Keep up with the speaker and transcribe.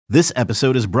This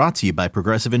episode is brought to you by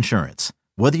Progressive Insurance.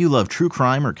 Whether you love true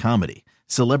crime or comedy,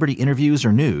 celebrity interviews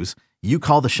or news, you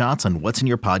call the shots on what's in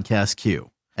your podcast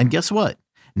queue. And guess what?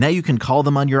 Now you can call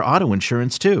them on your auto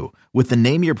insurance too with the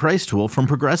Name Your Price tool from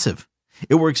Progressive.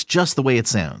 It works just the way it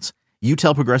sounds. You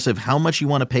tell Progressive how much you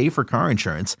want to pay for car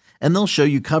insurance, and they'll show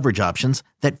you coverage options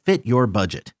that fit your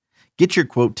budget. Get your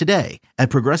quote today at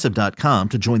Progressive.com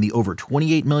to join the over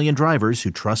 28 million drivers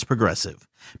who trust Progressive.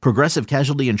 Progressive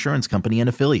Casualty Insurance Company and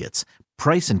Affiliates.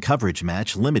 Price and coverage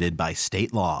match limited by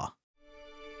state law.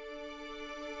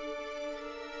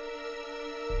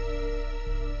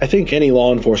 I think any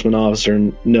law enforcement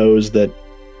officer knows that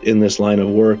in this line of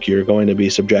work, you're going to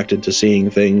be subjected to seeing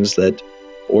things that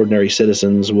ordinary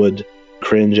citizens would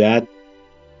cringe at.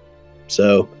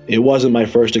 So it wasn't my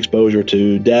first exposure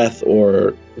to death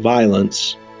or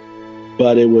violence,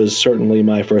 but it was certainly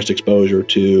my first exposure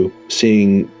to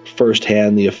seeing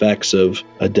firsthand the effects of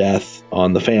a death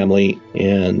on the family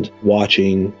and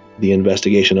watching the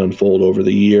investigation unfold over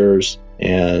the years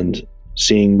and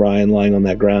seeing Brian lying on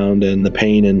that ground and the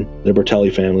pain in the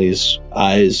Bertelli family's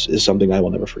eyes is something I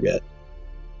will never forget.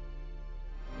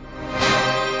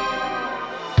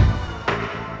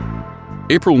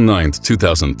 April 9th,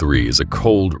 2003 is a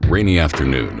cold, rainy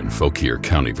afternoon in Fauquier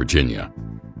County, Virginia.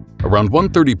 Around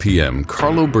 1:30 p.m.,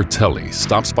 Carlo Bertelli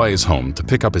stops by his home to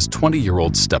pick up his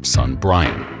 20-year-old stepson,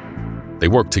 Brian. They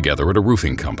work together at a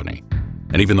roofing company,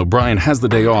 and even though Brian has the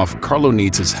day off, Carlo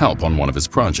needs his help on one of his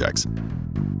projects.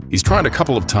 He's tried a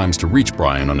couple of times to reach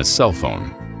Brian on his cell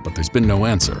phone, but there's been no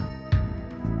answer.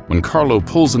 When Carlo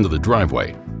pulls into the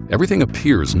driveway, everything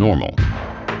appears normal.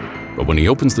 But when he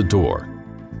opens the door,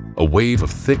 a wave of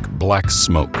thick black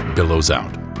smoke billows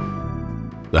out.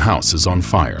 The house is on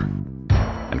fire,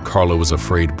 and Carlo is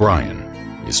afraid Brian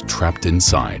is trapped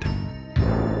inside.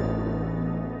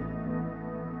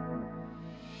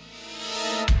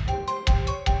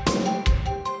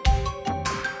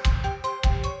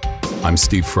 I'm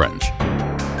Steve French,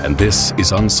 and this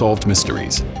is Unsolved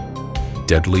Mysteries: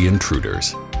 Deadly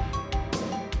Intruders.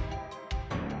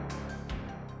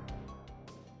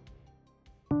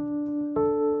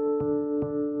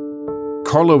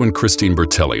 Carlo and Christine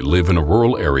Bertelli live in a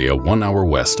rural area 1 hour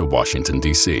west of Washington,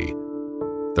 D.C.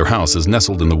 Their house is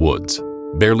nestled in the woods,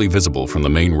 barely visible from the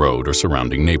main road or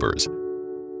surrounding neighbors.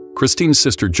 Christine's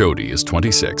sister Jody is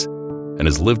 26 and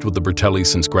has lived with the Bertellis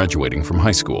since graduating from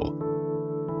high school.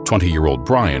 20-year-old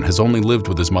Brian has only lived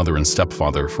with his mother and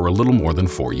stepfather for a little more than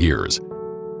 4 years.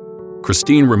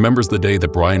 Christine remembers the day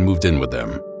that Brian moved in with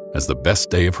them as the best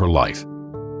day of her life.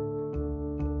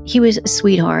 He was a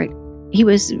sweetheart. He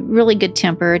was really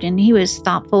good-tempered, and he was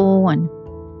thoughtful, and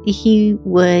he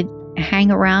would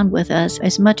hang around with us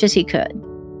as much as he could.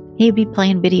 He'd be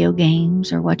playing video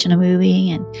games or watching a movie,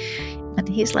 and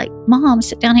he's like, "Mom,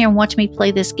 sit down here and watch me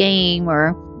play this game."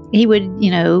 Or he would,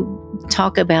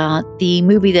 talk about the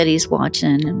movie that he's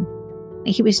watching. And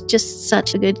he was just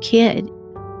such a good kid.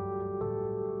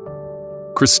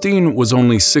 Christine was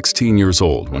only 16 years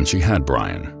old when she had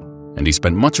Brian, and he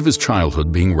spent much of his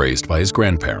childhood being raised by his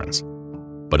grandparents.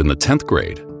 But in the 10th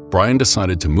grade, Brian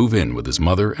decided to move in with his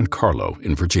mother and Carlo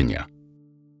in Virginia.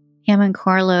 Him and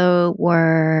Carlo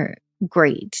were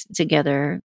great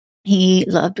together. He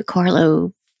loved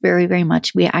Carlo very, very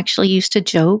much. We actually used to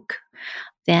joke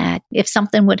that if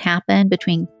something would happen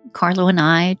between Carlo and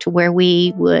I to where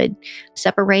we would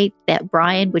separate, that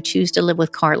Brian would choose to live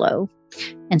with Carlo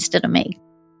instead of me.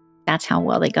 That's how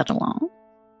well they got along.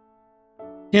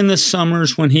 In the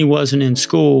summers when he wasn't in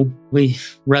school, we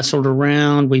wrestled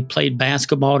around, we played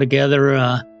basketball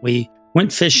together, we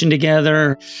went fishing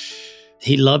together.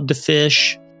 He loved to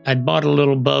fish. I'd bought a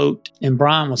little boat, and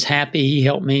Brian was happy. He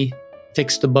helped me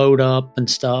fix the boat up and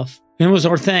stuff. And it was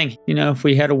our thing. If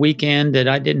we had a weekend that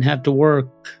I didn't have to work,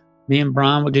 me and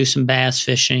Brian would do some bass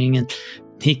fishing, and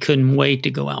he couldn't wait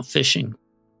to go out fishing.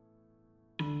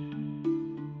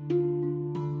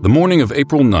 The morning of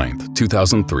April 9th,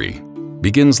 2003,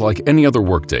 begins like any other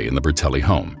workday in the Bertelli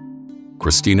home.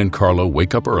 Christine and Carlo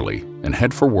wake up early and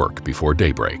head for work before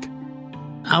daybreak.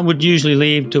 I would usually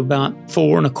leave to about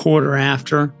 4:15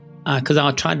 after, because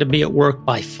I tried to be at work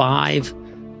by 5.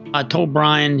 I told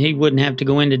Brian he wouldn't have to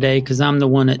go in today because I'm the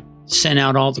one that sent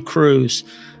out all the crews.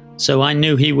 So I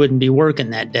knew he wouldn't be working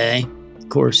that day. Of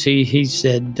course, he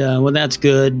said, well, that's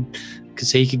good,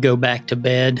 because he could go back to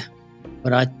bed.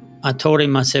 But I told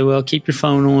him, I said, well, keep your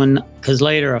phone on, because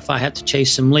later if I have to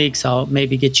chase some leaks, I'll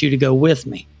maybe get you to go with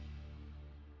me.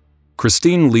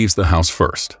 Christine leaves the house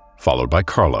first, followed by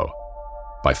Carlo.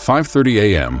 By 5:30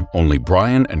 a.m., only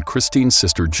Brian and Christine's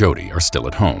sister Jody are still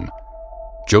at home.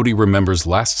 Jody remembers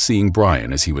last seeing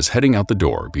Brian as he was heading out the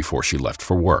door before she left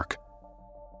for work.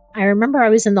 I remember I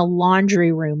was in the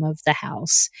laundry room of the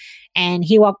house and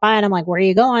he walked by and I'm like, where are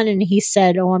you going? And he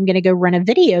said, oh, I'm going to go rent a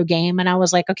video game. And I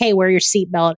was like, okay, wear your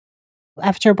seatbelt.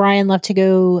 After Brian left to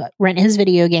go rent his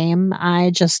video game, I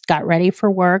just got ready for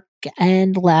work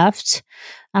and left.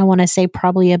 I want to say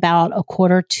probably about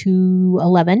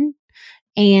 11:45.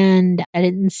 And I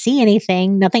didn't see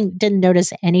anything, didn't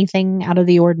notice anything out of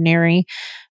the ordinary.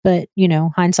 But,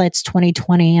 hindsight's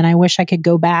 20/20, and I wish I could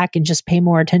go back and just pay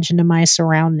more attention to my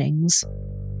surroundings.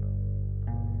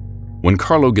 When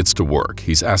Carlo gets to work,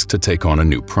 he's asked to take on a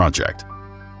new project,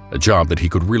 a job that he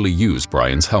could really use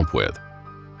Brian's help with.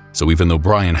 So even though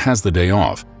Brian has the day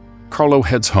off, Carlo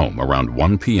heads home around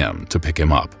 1 p.m. to pick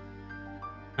him up.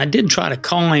 I did try to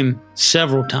call him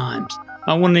several times.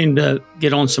 I wanted him to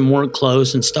get on some work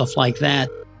clothes and stuff like that.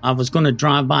 I was going to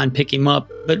drive by and pick him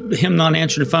up, but him not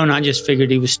answering the phone, I just figured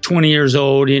he was 20 years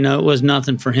old. It was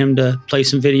nothing for him to play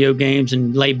some video games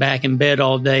and lay back in bed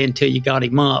all day until you got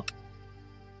him up.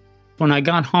 When I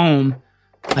got home,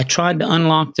 I tried to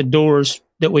unlock the doors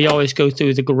that we always go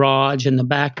through, the garage and the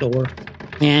back door,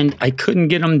 and I couldn't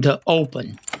get them to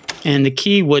open, and the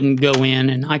key wouldn't go in,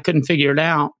 and I couldn't figure it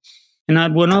out. And I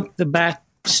went up the back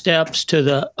steps to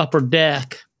the upper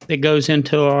deck that goes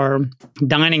into our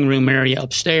dining room area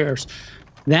upstairs.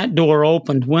 That door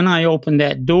opened. When I opened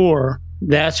that door,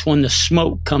 that's when the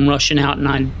smoke come rushing out, and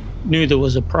I knew there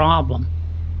was a problem.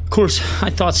 Of course, I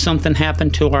thought something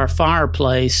happened to our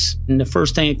fireplace, and the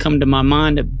first thing that come to my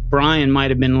mind that Brian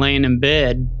might have been laying in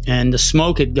bed and the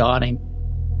smoke had got him.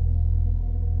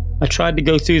 I tried to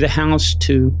go through the house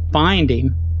to find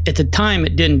him. At the time,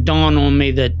 it didn't dawn on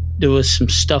me that there was some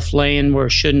stuff laying where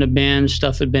it shouldn't have been.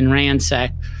 Stuff had been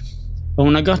ransacked. But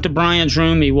when I got to Brian's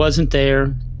room, he wasn't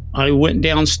there. I went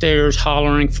downstairs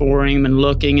hollering for him and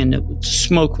looking, and the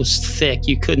smoke was thick.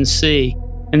 You couldn't see.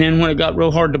 And then when it got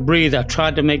real hard to breathe, I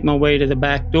tried to make my way to the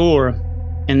back door,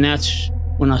 and that's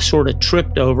when I sort of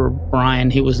tripped over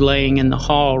Brian. He was laying in the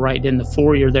hall right in the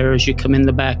foyer there as you come in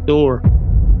the back door.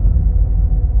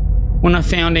 When I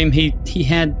found him, he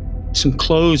had some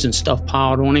clothes and stuff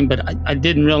piled on him, but I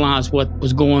didn't realize what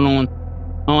was going on.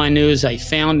 All I knew is I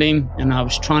found him, and I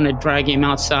was trying to drag him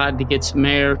outside to get some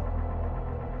air.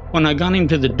 When I got him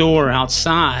to the door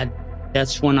outside,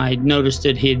 that's when I noticed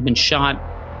that he had been shot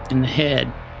in the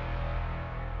head.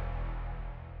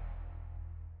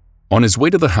 On his way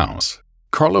to the house,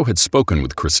 Carlo had spoken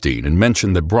with Christine and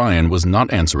mentioned that Brian was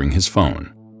not answering his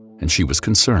phone, and she was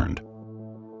concerned.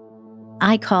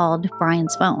 I called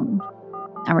Brian's phone.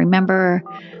 I remember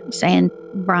saying,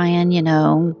 Brian,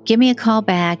 give me a call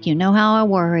back. You know how I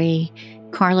worry.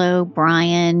 Carlo,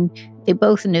 Brian, they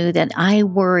both knew that I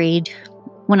worried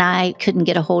when I couldn't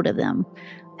get a hold of them.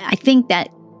 I think that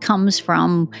comes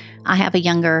from, I have a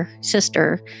younger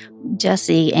sister,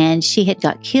 Jessie, and she had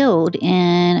got killed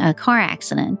in a car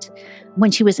accident when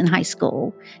she was in high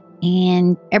school.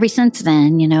 And ever since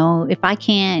then, if I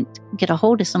can't get a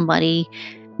hold of somebody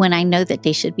when I know that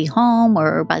they should be home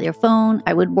or by their phone,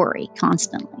 I would worry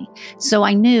constantly. So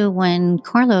I knew when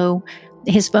Carlo,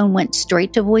 his phone went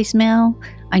straight to voicemail,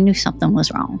 I knew something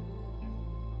was wrong.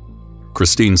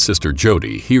 Christine's sister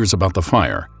Jody hears about the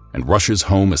fire and rushes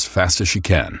home as fast as she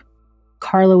can.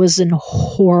 Carlo was in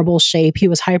horrible shape. He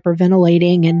was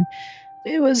hyperventilating, and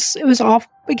it was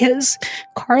awful because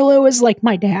Carlo is like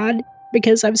my dad,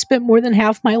 because I've spent more than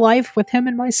half my life with him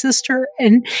and my sister,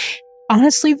 and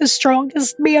honestly the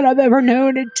strongest man I've ever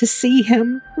known, and to see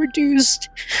him reduced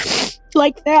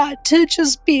like that to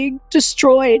just being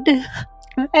destroyed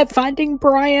at finding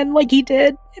Brian like he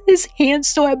did, and his hands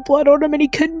still had blood on him and he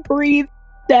couldn't breathe.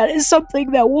 That is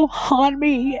something that will haunt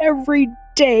me every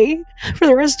day for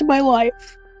the rest of my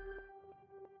life.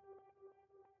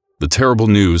 The terrible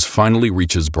news finally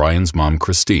reaches Brian's mom,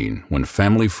 Christine, when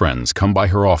family friends come by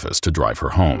her office to drive her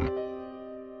home.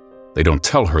 They don't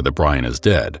tell her that Brian is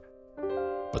dead,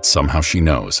 but somehow she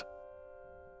knows.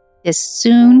 As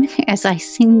soon as I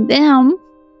seen them,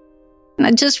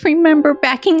 I just remember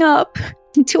backing up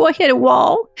until I hit a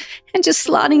wall and just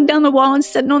sliding down the wall and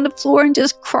sitting on the floor and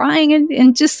just crying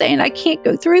and just saying, I can't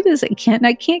go through this again.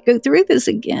 I can't go through this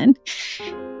again.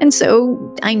 And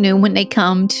so I knew when they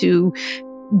come to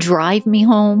drive me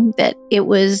home that it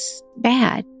was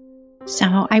bad.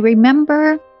 So I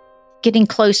remember getting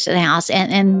close to the house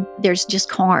and there's just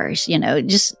cars,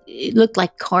 it looked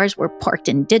like cars were parked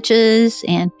in ditches.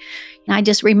 And I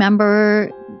just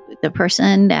remember the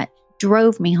person that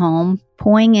drove me home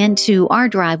pulling into our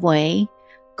driveway.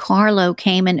 Carlo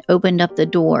came and opened up the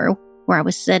door where I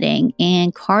was sitting,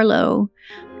 and Carlo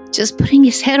just putting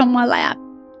his head on my lap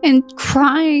and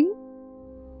crying.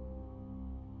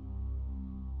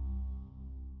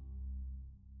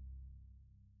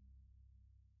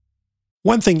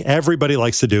 One thing everybody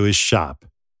likes to do is shop.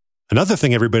 Another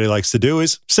thing everybody likes to do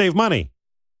is save money.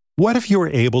 What if you were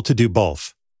able to do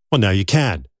both? Well, now you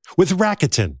can with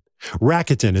Rakuten.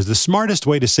 Rakuten is the smartest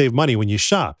way to save money when you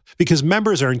shop because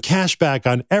members earn cash back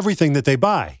on everything that they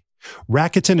buy.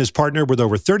 Rakuten is partnered with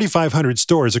over 3,500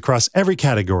 stores across every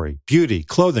category: beauty,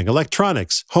 clothing,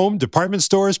 electronics, home, department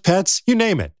stores, pets, you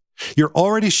name it. You're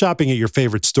already shopping at your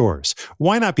favorite stores.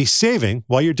 Why not be saving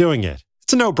while you're doing it?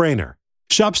 It's a no-brainer.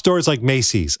 Shop stores like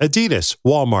Macy's, Adidas,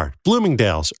 Walmart,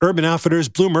 Bloomingdale's, Urban Outfitters,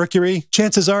 Blue Mercury.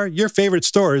 Chances are your favorite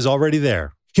store is already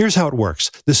there. Here's how it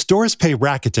works. The stores pay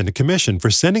Rakuten a commission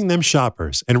for sending them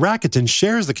shoppers, and Rakuten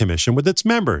shares the commission with its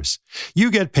members.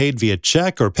 You get paid via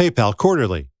check or PayPal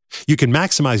quarterly. You can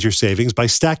maximize your savings by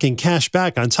stacking cash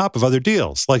back on top of other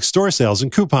deals, like store sales and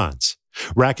coupons.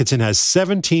 Rakuten has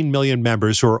 17 million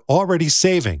members who are already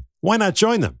saving. Why not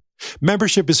join them?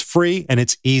 Membership is free and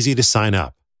it's easy to sign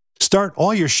up. Start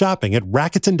all your shopping at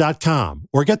Rakuten.com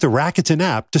or get the Rakuten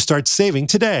app to start saving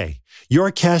today.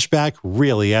 Your cash back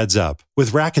really adds up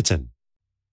with Rakuten.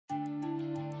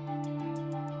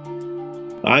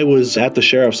 I was at the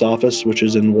sheriff's office, which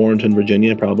is in Warrenton,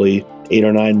 Virginia, probably 8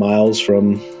 or 9 miles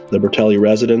from the Bertelli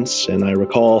residence. And I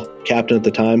recall Captain at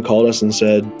the time called us and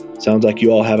said, "Sounds like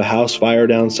you all have a house fire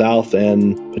down south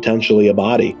and potentially a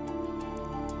body."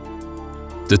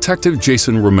 Detective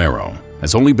Jason Romero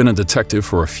has only been a detective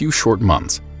for a few short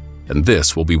months, and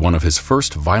this will be one of his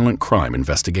first violent crime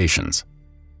investigations.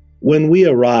 When we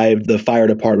arrived, the fire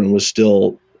department was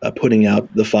still putting out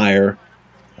the fire.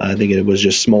 I think it was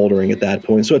just smoldering at that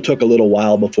point. So it took a little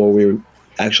while before we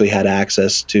actually had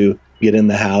access to get in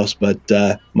the house. But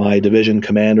my division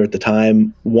commander at the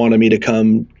time wanted me to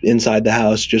come inside the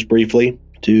house just briefly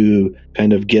to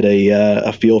kind of get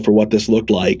a feel for what this looked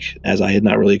like, as I had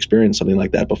not really experienced something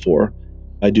like that before.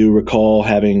 I do recall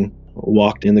having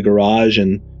walked in the garage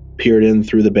and peered in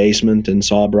through the basement and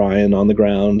saw Brian on the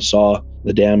ground, saw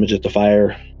the damage that the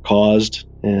fire caused,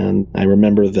 and I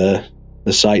remember the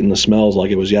sight and the smells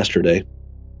like it was yesterday.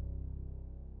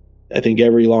 I think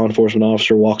every law enforcement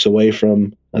officer walks away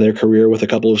from their career with a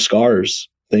couple of scars,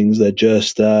 things that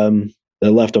just that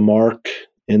left a mark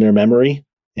in their memory.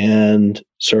 And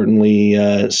certainly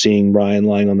seeing Brian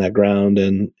lying on that ground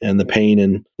and the pain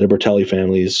in the Bertelli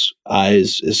family's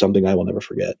eyes is something I will never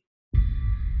forget.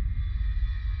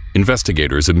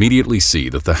 Investigators immediately see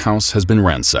that the house has been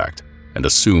ransacked and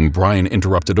assume Brian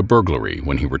interrupted a burglary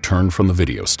when he returned from the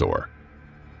video store.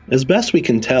 As best we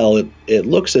can tell, it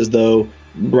looks as though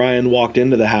Brian walked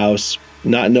into the house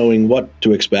not knowing what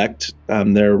to expect.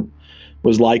 There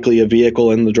was likely a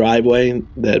vehicle in the driveway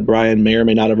that Brian may or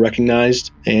may not have recognized,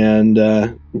 and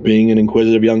being an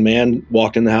inquisitive young man,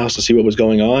 walked in the house to see what was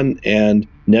going on and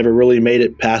never really made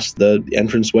it past the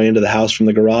entranceway into the house from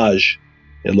the garage.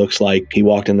 It looks like he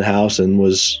walked in the house and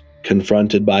was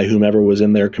confronted by whomever was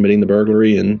in there committing the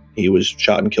burglary, and he was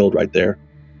shot and killed right there.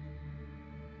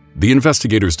 The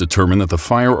investigators determined that the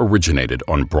fire originated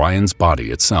on Brian's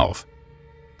body itself.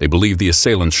 They believe the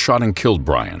assailants shot and killed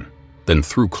Brian, then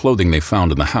threw clothing they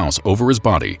found in the house over his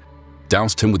body,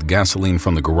 doused him with gasoline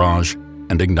from the garage,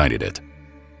 and ignited it.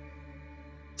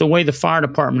 The way the fire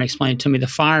department explained to me, the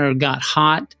fire got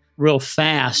hot real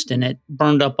fast and it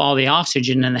burned up all the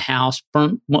oxygen in the house,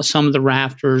 burnt some of the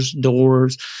rafters,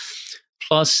 doors,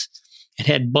 plus it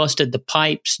had busted the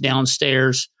pipes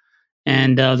downstairs,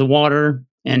 and the water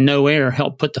and no air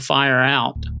helped put the fire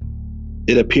out.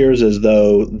 It appears as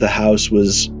though the house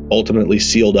was ultimately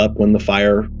sealed up when the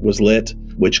fire was lit,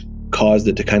 which caused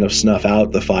it to kind of snuff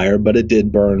out the fire, but it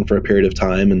did burn for a period of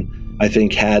time. And I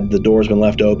think had the doors been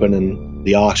left open and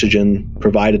the oxygen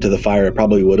provided to the fire, it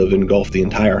probably would have engulfed the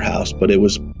entire house, but it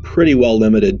was pretty well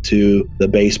limited to the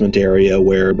basement area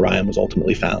where Brian was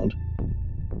ultimately found.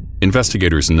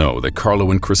 Investigators know that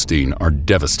Carlo and Christine are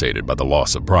devastated by the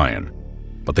loss of Brian,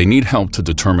 but they need help to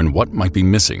determine what might be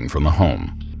missing from the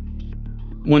home.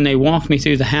 When they walked me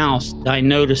through the house, I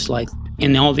noticed, like,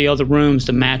 in all the other rooms,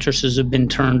 the mattresses have been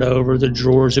turned over, the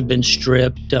drawers have been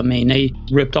stripped. I mean, they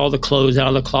ripped all the clothes out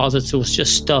of the closets. There was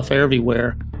just stuff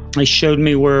everywhere. They showed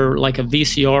me where, like a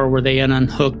VCR, where they had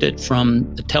unhooked it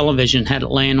from the television, had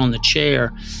it laying on the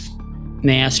chair. And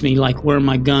they asked me, like, where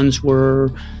my guns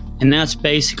were. And that's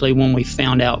basically when we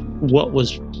found out what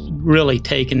was really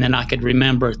taken that I could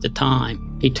remember at the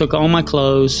time. He took all my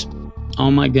clothes,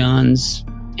 all my guns,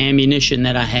 ammunition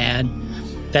that I had.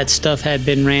 That stuff had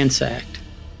been ransacked.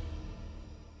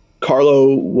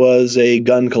 Carlo was a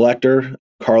gun collector.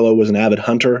 Carlo was an avid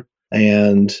hunter,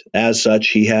 and as such,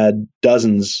 he had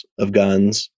dozens of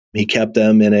guns. He kept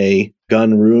them in a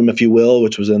gun room, if you will,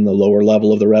 which was in the lower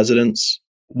level of the residence.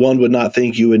 one would not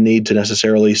think you would need to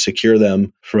necessarily secure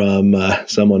them from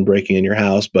someone breaking in your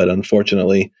house, but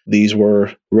unfortunately, these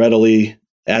were readily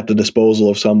at the disposal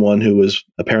of someone who was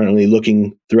apparently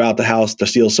looking throughout the house to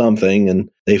steal something, and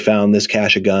they found this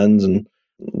cache of guns, and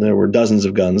there were dozens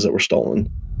of guns that were stolen.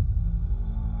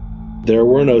 There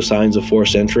were no signs of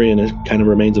forced entry, and it kind of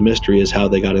remains a mystery as how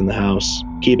they got in the house.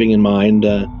 Keeping in mind,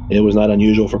 it was not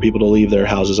unusual for people to leave their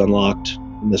houses unlocked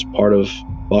in this part of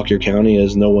Fauquier County,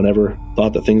 as no one ever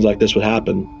thought that things like this would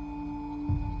happen.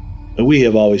 But we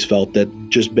have always felt that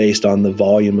just based on the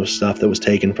volume of stuff that was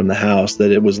taken from the house,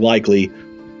 that it was likely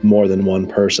more than one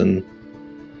person.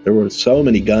 There were so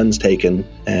many guns taken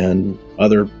and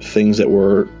other things that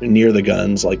were near the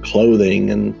guns, like clothing,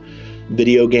 and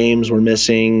video games were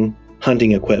missing,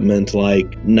 hunting equipment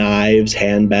like knives,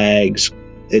 handbags.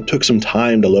 It took some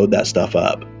time to load that stuff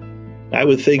up. I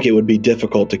would think it would be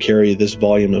difficult to carry this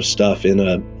volume of stuff in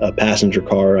a passenger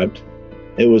car.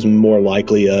 It was more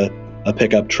likely a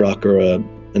pickup truck or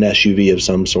an SUV of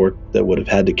some sort that would have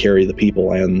had to carry the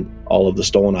people and all of the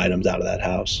stolen items out of that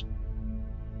house.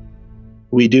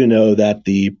 We do know that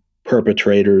the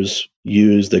perpetrators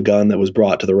used the gun that was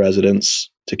brought to the residence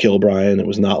to kill Brian. It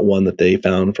was not one that they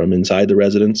found from inside the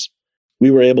residence. We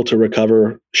were able to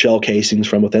recover shell casings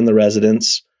from within the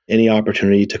residence. Any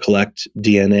opportunity to collect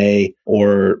DNA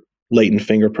or latent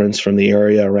fingerprints from the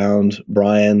area around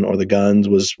Brian or the guns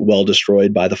was well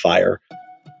destroyed by the fire.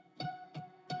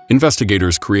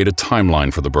 Investigators create a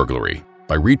timeline for the burglary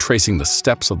by retracing the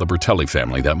steps of the Bertelli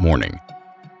family that morning.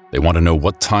 They want to know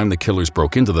what time the killers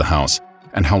broke into the house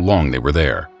and how long they were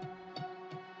there.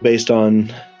 Based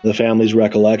on the family's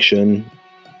recollection,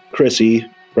 Chrissy,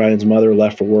 Brian's mother,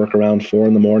 left for work around 4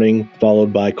 a.m,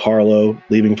 followed by Carlo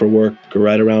leaving for work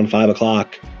right around 5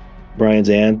 o'clock. Brian's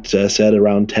aunt said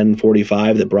around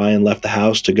 10:45 that Brian left the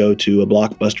house to go to a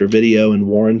Blockbuster Video in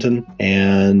Warrenton,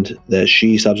 and that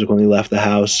she subsequently left the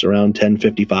house around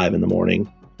 10:55 in the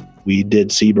morning. We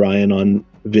did see Brian on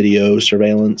video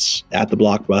surveillance at the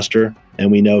Blockbuster, and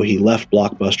we know he left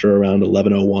Blockbuster around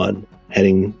 11:01,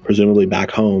 heading presumably back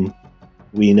home.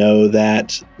 We know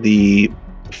that the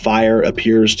fire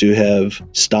appears to have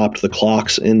stopped the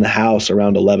clocks in the house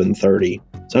around 11:30.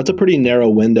 So that's a pretty narrow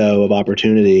window of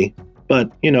opportunity. But,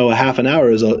 a half an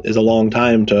hour is a long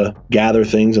time to gather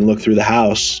things and look through the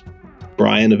house.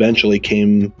 Brian eventually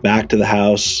came back to the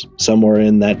house somewhere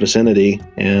in that vicinity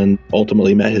and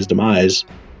ultimately met his demise.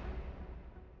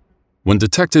 When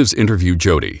detectives interview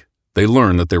Jody, they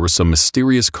learn that there were some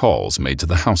mysterious calls made to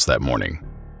the house that morning.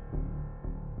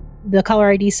 The caller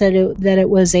ID said that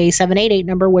it was a 788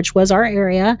 number, which was our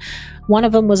area. One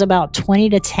of them was about 20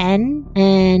 to 10,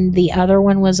 and the other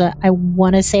one was, I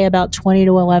want to say, about 20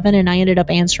 to 11, and I ended up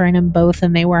answering them both,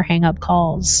 and they were hang-up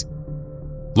calls.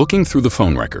 Looking through the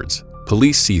phone records,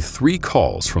 police see 3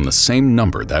 calls from the same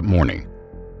number that morning.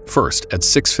 First at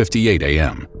 6:58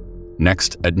 a.m.,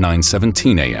 next at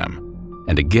 9:17 a.m.,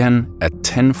 and again at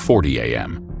 10:40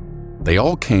 a.m. They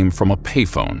all came from a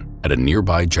payphone at a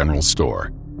nearby general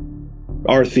store.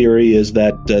 Our theory is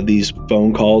that these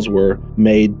phone calls were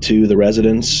made to the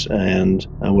residence and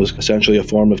was essentially a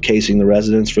form of casing the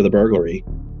residence for the burglary.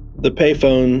 The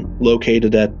payphone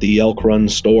located at the Elk Run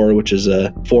store, which is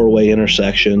a 4-way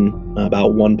intersection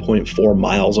about 1.4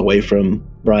 miles away from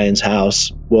Brian's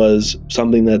house, was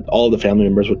something that all of the family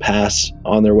members would pass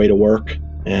on their way to work,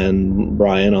 and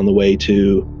Brian on the way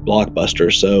to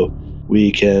Blockbuster. So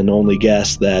we can only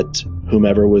guess that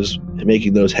whomever was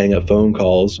making those hang-up phone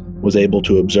calls was able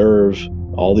to observe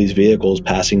all these vehicles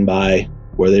passing by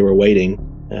where they were waiting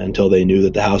until they knew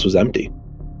that the house was empty.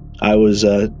 I was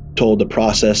told to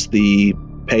process the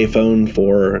payphone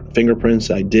for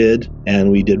fingerprints. I did,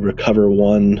 and we did recover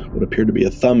what appeared to be a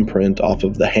thumbprint off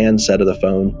of the handset of the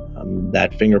phone.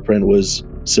 That fingerprint was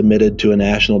submitted to a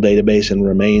national database and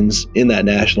remains in that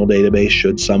national database.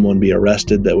 Should someone be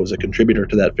arrested that was a contributor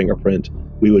to that fingerprint,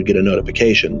 we would get a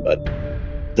notification, but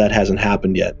that hasn't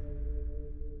happened yet.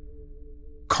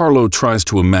 Carlo tries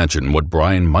to imagine what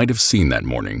Brian might have seen that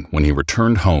morning when he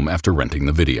returned home after renting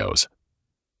the videos.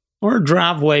 Our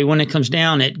driveway, when it comes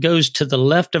down, it goes to the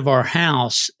left of our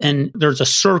house, and there's a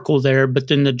circle there, but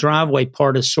then the driveway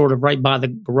part is sort of right by the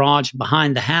garage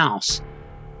behind the house.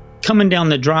 Coming down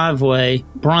the driveway,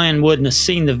 Brian wouldn't have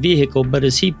seen the vehicle, but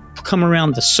as he come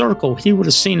around the circle, he would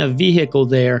have seen a vehicle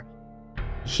there.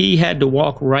 He had to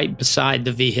walk right beside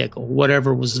the vehicle,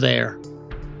 whatever was there.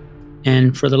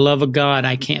 And for the love of God,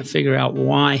 I can't figure out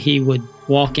why he would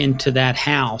walk into that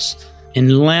house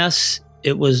unless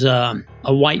it was a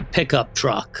white pickup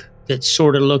truck that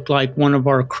sort of looked like one of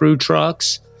our crew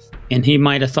trucks, and he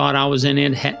might have thought I was in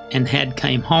it and had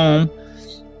came home.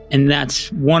 And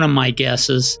that's one of my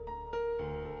guesses.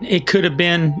 It could have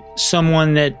been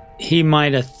someone that he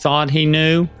might have thought he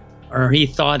knew, or he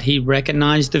thought he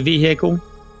recognized the vehicle.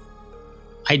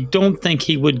 I don't think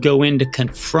he would go in to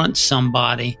confront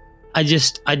somebody. I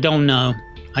don't know.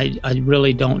 I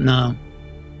really don't know.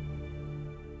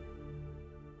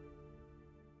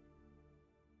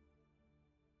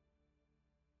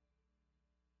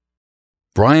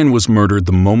 Brian was murdered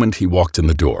the moment he walked in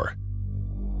the door.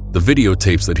 The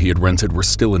videotapes that he had rented were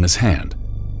still in his hand.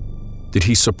 Did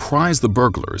he surprise the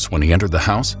burglars when he entered the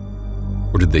house?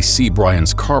 Or did they see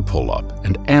Brian's car pull up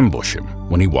and ambush him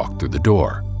when he walked through the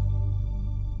door?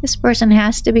 This person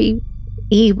has to be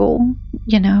evil.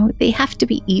 They have to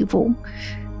be evil.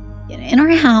 In our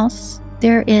house,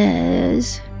 there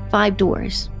is 5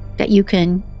 doors that you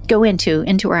can go into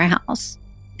our house.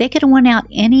 They could have went out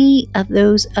any of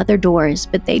those other doors,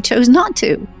 but they chose not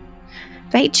to.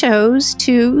 They chose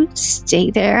to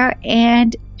stay there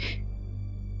and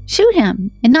shoot him.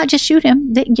 And not just shoot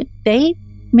him, they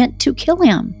meant to kill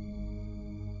him.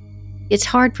 It's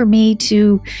hard for me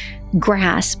to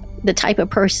grasp the type of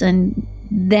person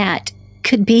that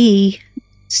could be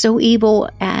so evil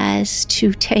as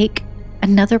to take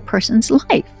another person's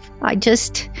life. I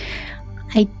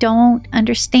don't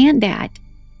understand that.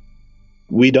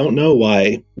 We don't know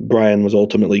why Brian was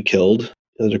ultimately killed.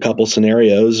 There's a couple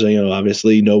scenarios.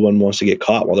 Obviously no one wants to get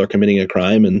caught while they're committing a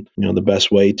crime. And, the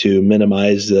best way to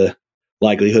minimize the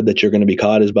likelihood that you're going to be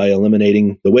caught is by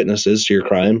eliminating the witnesses to your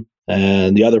crime.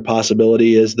 And the other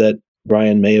possibility is that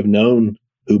Brian may have known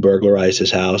who burglarized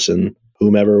his house, and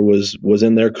whomever was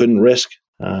in there couldn't risk,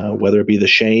 whether it be the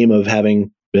shame of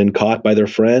having been caught by their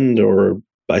friend or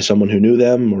by someone who knew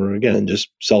them, or again, just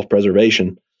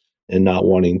self-preservation and not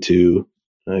wanting to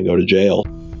go to jail.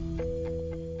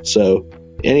 So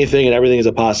anything and everything is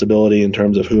a possibility in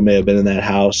terms of who may have been in that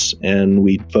house. And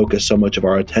we focus so much of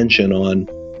our attention on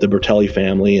the Bertelli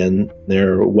family and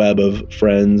their web of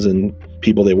friends and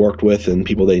people they worked with and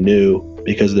people they knew,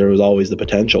 because there was always the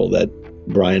potential that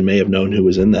Brian may have known who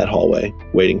was in that hallway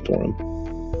waiting for him.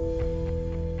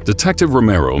 Detective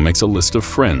Romero makes a list of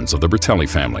friends of the Bertelli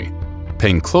family,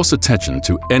 paying close attention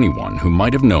to anyone who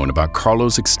might have known about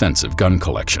Carlo's extensive gun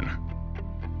collection.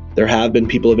 There have been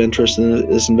people of interest in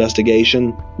this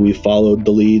investigation. We followed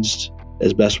the leads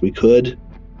as best we could.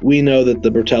 We know that the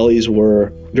Bertellis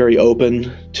were very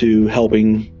open to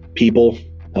helping people,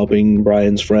 helping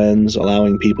Brian's friends,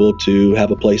 allowing people to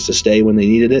have a place to stay when they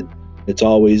needed it. It's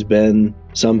always been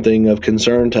something of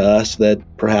concern to us that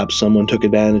perhaps someone took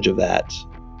advantage of that.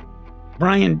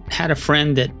 Brian had a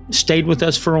friend that stayed with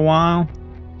us for a while.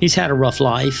 He's had a rough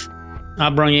life. I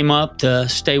brought him up to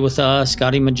stay with us,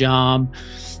 got him a job.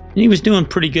 And he was doing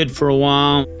pretty good for a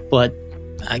while, but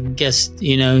I guess,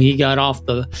 he got off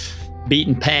the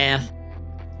beaten path.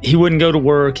 He wouldn't go to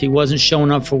work. He wasn't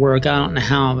showing up for work. I don't know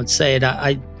how I would say it.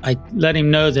 I let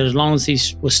him know that as long as he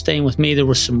was staying with me, there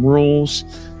were some rules.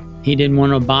 He didn't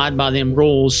want to abide by them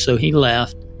rules, so he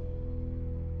left.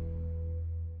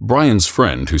 Brian's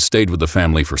friend, who stayed with the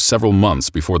family for several months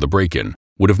before the break-in,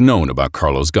 would have known about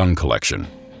Carlo's gun collection.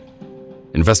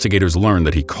 Investigators learned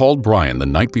that he called Brian the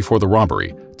night before the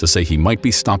robbery to say he might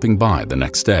be stopping by the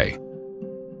next day.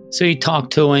 So he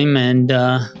talked to him, and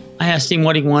I asked him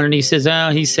what he wanted. He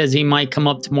says he might come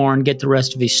up tomorrow and get the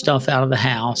rest of his stuff out of the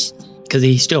house because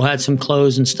he still had some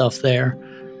clothes and stuff there.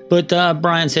 But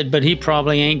Brian said, but he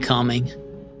probably ain't coming.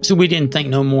 So we didn't think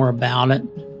no more about it.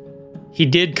 He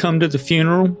did come to the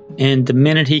funeral, and the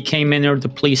minute he came in there, the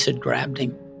police had grabbed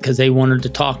him because they wanted to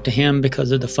talk to him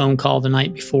because of the phone call the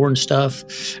night before and stuff.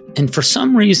 And for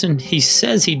some reason, he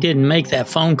says he didn't make that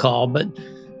phone call, but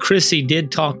Chrissy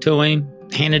did talk to him,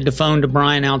 handed the phone to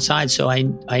Brian outside, so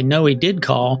I know he did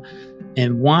call.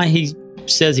 And why he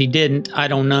says he didn't, I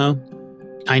don't know.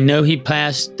 I know he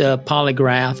passed the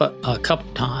polygraph a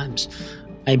couple times.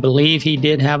 I believe he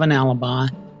did have an alibi.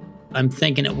 I'm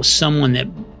thinking it was someone that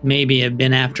maybe had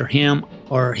been after him,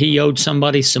 or he owed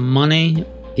somebody some money.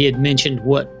 He had mentioned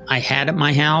what I had at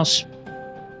my house.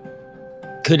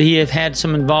 Could he have had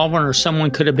some involvement, or someone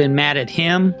could have been mad at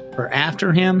him or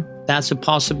after him? That's a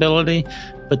possibility.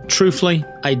 But truthfully,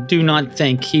 I do not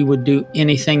think he would do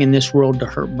anything in this world to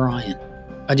hurt Brian.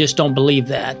 I just don't believe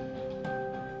that.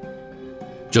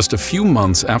 Just a few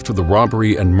months after the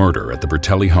robbery and murder at the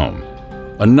Bertelli home,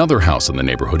 another house in the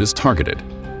neighborhood is targeted,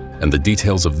 and the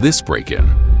details of this break-in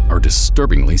are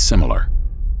disturbingly similar.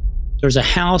 There's a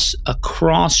house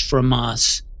across from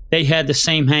us. They had the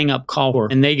same hang-up call,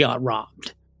 and they got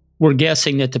robbed. We're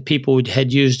guessing that the people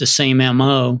had used the same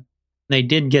MO. They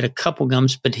did get a couple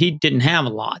guns, but he didn't have a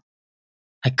lot.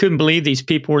 I couldn't believe these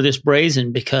people were this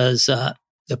brazen because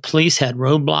The police had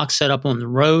roadblocks set up on the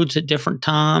roads at different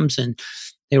times, and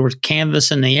they were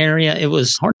canvassing the area. It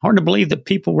was hard to believe that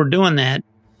people were doing that.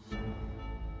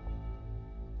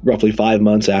 Roughly 5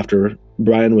 months after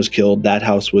Brian was killed, that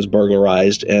house was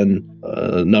burglarized and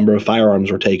a number of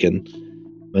firearms were taken.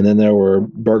 And then there were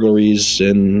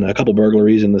a couple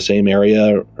burglaries in the same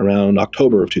area around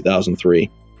October of 2003.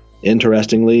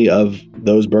 Interestingly, of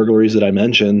those burglaries that I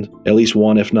mentioned, at least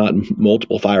one, if not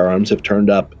multiple firearms have turned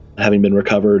up, having been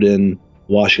recovered in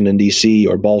Washington, D.C.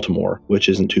 or Baltimore, which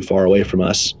isn't too far away from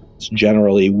us. It's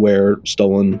generally where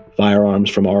stolen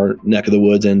firearms from our neck of the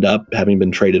woods end up, having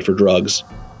been traded for drugs.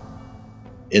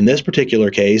 In this particular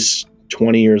case,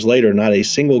 20 years later, not a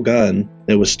single gun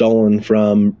that was stolen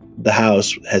from the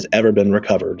house has ever been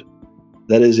recovered.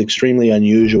 That is extremely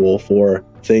unusual for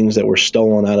things that were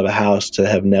stolen out of a house to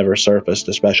have never surfaced,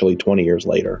 especially 20 years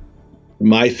later.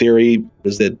 My theory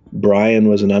is that Brian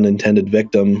was an unintended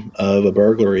victim of a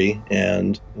burglary,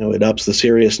 and it ups the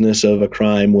seriousness of a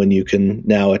crime when you can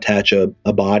now attach a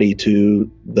body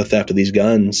to the theft of these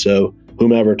guns. So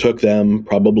whomever took them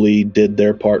probably did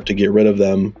their part to get rid of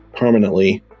them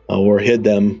permanently, or hid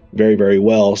them very, very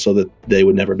well so that they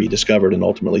would never be discovered and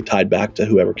ultimately tied back to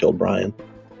whoever killed Brian.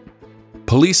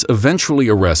 Police eventually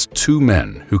arrest 2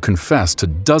 men who confess to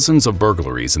dozens of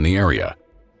burglaries in the area,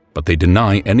 but they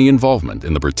deny any involvement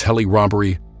in the Bertelli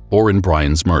robbery or in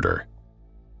Brian's murder.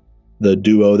 The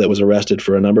duo that was arrested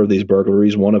for a number of these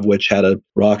burglaries, one of which had a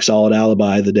rock-solid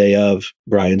alibi the day of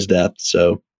Brian's death,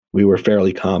 so we were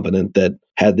fairly confident that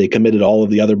had they committed all of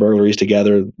the other burglaries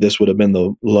together, this would have been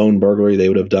the lone burglary they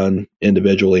would have done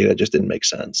individually, and it just didn't make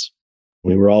sense.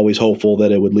 We were always hopeful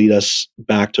that it would lead us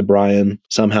back to Brian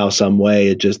somehow, some way.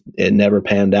 It never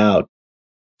panned out.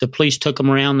 The police took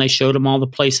them around. They showed them all the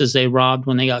places they robbed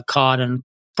when they got caught. And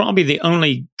probably the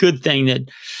only good thing that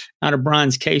out of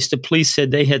Brian's case, the police said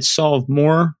they had solved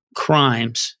more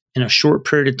crimes in a short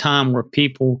period of time where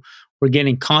people were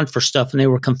getting caught for stuff and they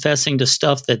were confessing to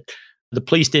stuff that the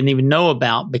police didn't even know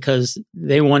about because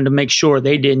they wanted to make sure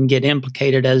they didn't get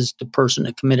implicated as the person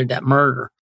that committed that murder.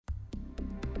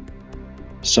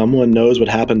 Someone knows what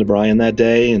happened to Brian that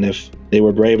day, and if they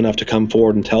were brave enough to come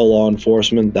forward and tell law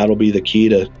enforcement, that'll be the key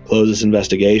to close this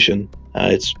investigation.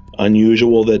 It's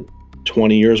unusual that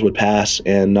 20 years would pass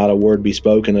and not a word be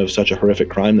spoken of such a horrific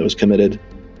crime that was committed.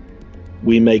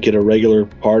 We make it a regular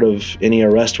part of any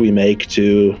arrest we make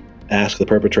to ask the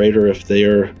perpetrator if they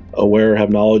are aware or have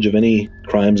knowledge of any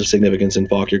crimes of significance in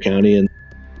Fauquier County, and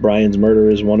Brian's murder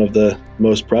is one of the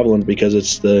most prevalent because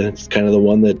it's kind of the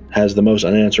one that has the most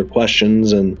unanswered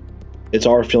questions, and it's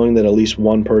our feeling that at least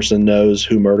one person knows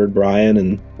who murdered Brian,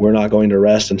 and we're not going to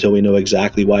rest until we know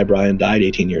exactly why Brian died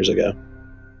 18 years ago.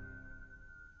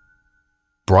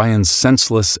 Brian's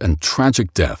senseless and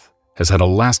tragic death has had a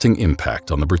lasting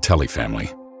impact on the Bertelli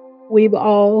family. We've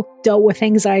all dealt with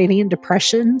anxiety and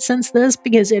depression since this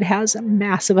because it has a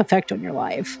massive effect on your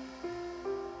life.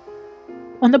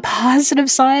 On the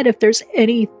positive side, if there's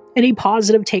any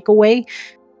positive takeaway,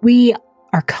 we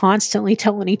are constantly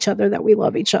telling each other that we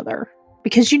love each other.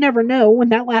 Because you never know when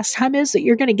that last time is that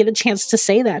you're going to get a chance to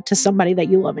say that to somebody that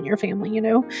you love in your family,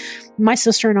 My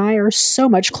sister and I are so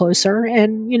much closer,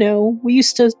 and, we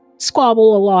used to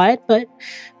squabble a lot, but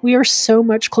we are so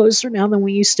much closer now than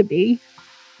we used to be.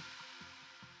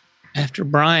 After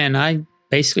Brian, I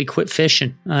basically quit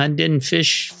fishing. I didn't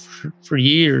fish for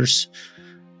years.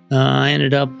 I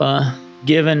ended up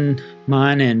giving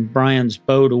mine and Brian's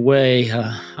boat away.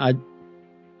 I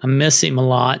miss him a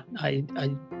lot. I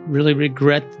really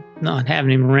regret not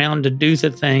having him around to do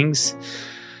the things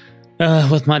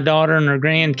with my daughter and her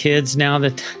grandkids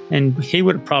and he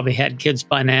would have probably had kids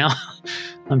by now,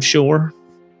 I'm sure.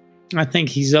 I think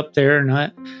he's up there,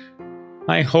 and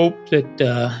I hope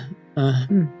that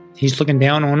he's looking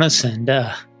down on us and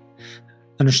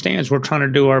understands we're trying to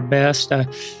do our best. I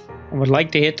would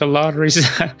like to hit the lottery so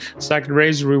I could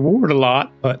raise the reward a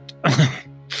lot, but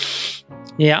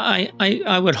yeah,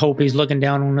 I would hope he's looking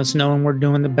down on us knowing we're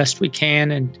doing the best we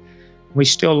can and we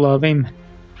still love him.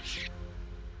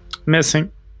 Miss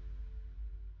him.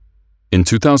 In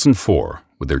 2004,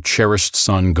 with their cherished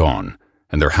son gone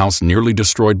and their house nearly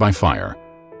destroyed by fire,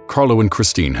 Carlo and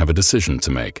Christine have a decision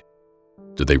to make.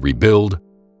 Do they rebuild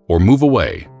or move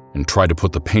away and try to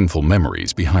put the painful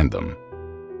memories behind them?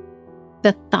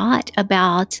 The thought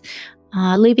about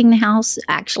leaving the house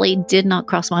actually did not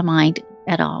cross my mind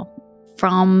at all.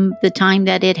 From the time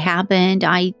that it happened,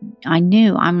 I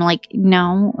knew. I'm like,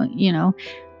 no,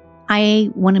 I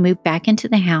want to move back into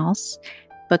the house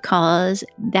because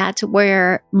that's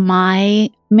where my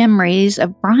memories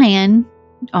of Brian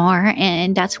are,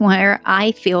 and that's where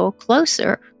I feel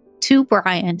closer. to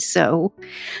Brian. So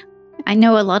I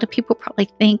know a lot of people probably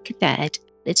think that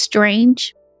it's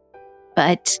strange,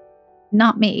 but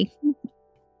not me.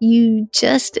 You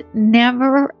just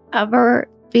never, ever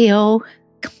feel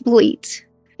complete.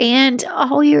 And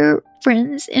all your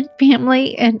friends and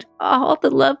family and all the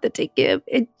love that they give,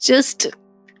 it just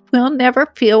will never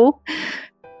feel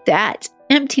that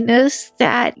emptiness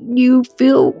that you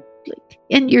feel like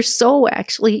in your soul,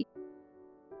 actually.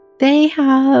 They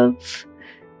have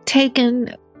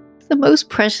taken the most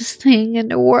precious thing in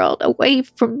the world away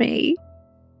from me.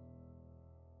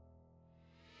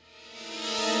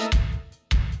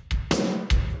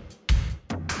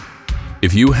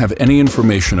 If you have any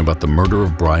information about the murder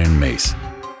of Brian Mace,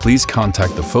 please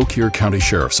contact the Fauquier County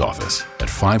Sheriff's Office at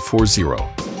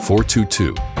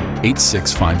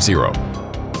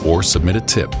 540-422-8650 or submit a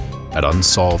tip at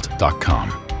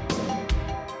unsolved.com.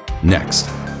 Next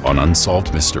on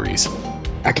Unsolved Mysteries.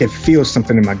 I could feel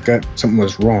something in my gut, something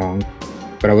was wrong,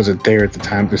 but I wasn't there at the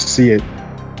time to see it.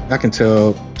 I can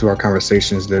tell through our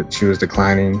conversations that she was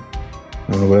declining.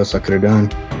 I don't know what else I could have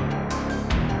done.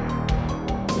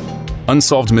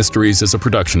 Unsolved Mysteries is a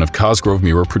production of Cosgrove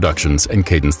Muir Productions and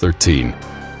Cadence 13.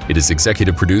 It is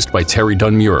executive produced by Terry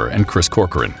Dunn-Muir and Chris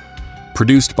Corcoran.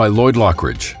 Produced by Lloyd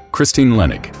Lockridge, Christine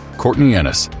Lennig, Courtney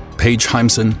Ennis, Paige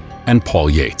Heimson, and Paul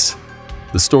Yates.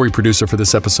 The story producer for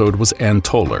this episode was Ann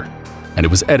Toller, and it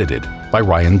was edited by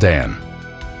Ryan Dan.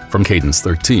 From Cadence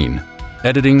 13,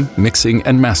 editing, mixing,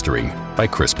 and mastering by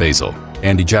Chris Basil,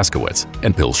 Andy Jaskowitz,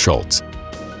 and Bill Schultz.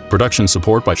 Production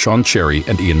support by Sean Cherry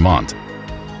and Ian Mont.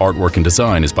 Artwork and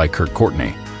design is by Kurt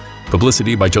Courtney.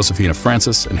 Publicity by Josephina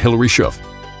Francis and Hilary Schuff.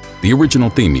 The original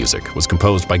theme music was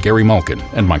composed by Gary Malkin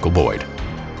and Michael Boyd.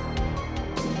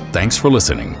 Thanks for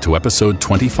listening to episode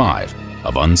 25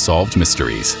 of Unsolved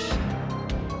Mysteries.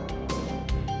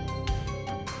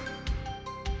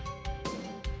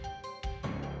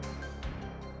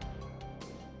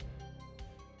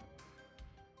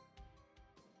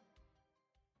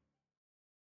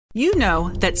 You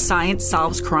know that science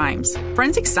solves crimes.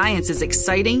 Forensic science is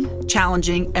exciting,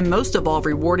 challenging, and most of all,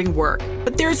 rewarding work.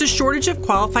 But there is a shortage of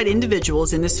qualified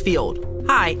individuals in this field.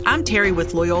 Hi, I'm Terry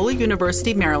with Loyola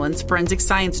University Maryland's Forensic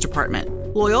Science Department.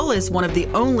 Loyola is one of the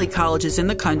only colleges in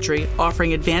the country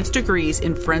offering advanced degrees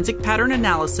in forensic pattern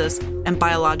analysis and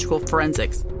biological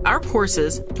forensics. Our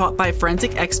courses, taught by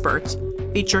forensic experts,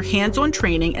 feature hands-on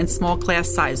training and small class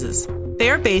sizes. They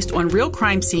are based on real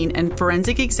crime scene and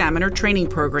forensic examiner training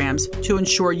programs to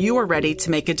ensure you are ready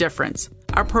to make a difference.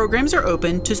 Our programs are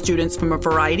open to students from a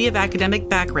variety of academic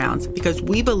backgrounds because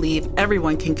we believe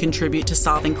everyone can contribute to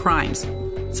solving crimes.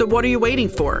 So what are you waiting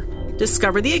for?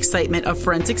 Discover the excitement of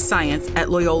forensic science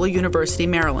at Loyola University,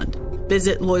 Maryland.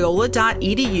 Visit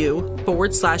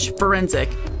loyola.edu/forensic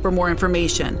for more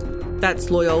information. That's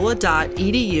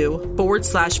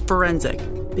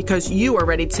loyola.edu/forensic because you are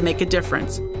ready to make a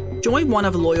difference. Join one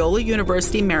of Loyola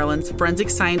University Maryland's forensic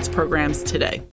science programs today.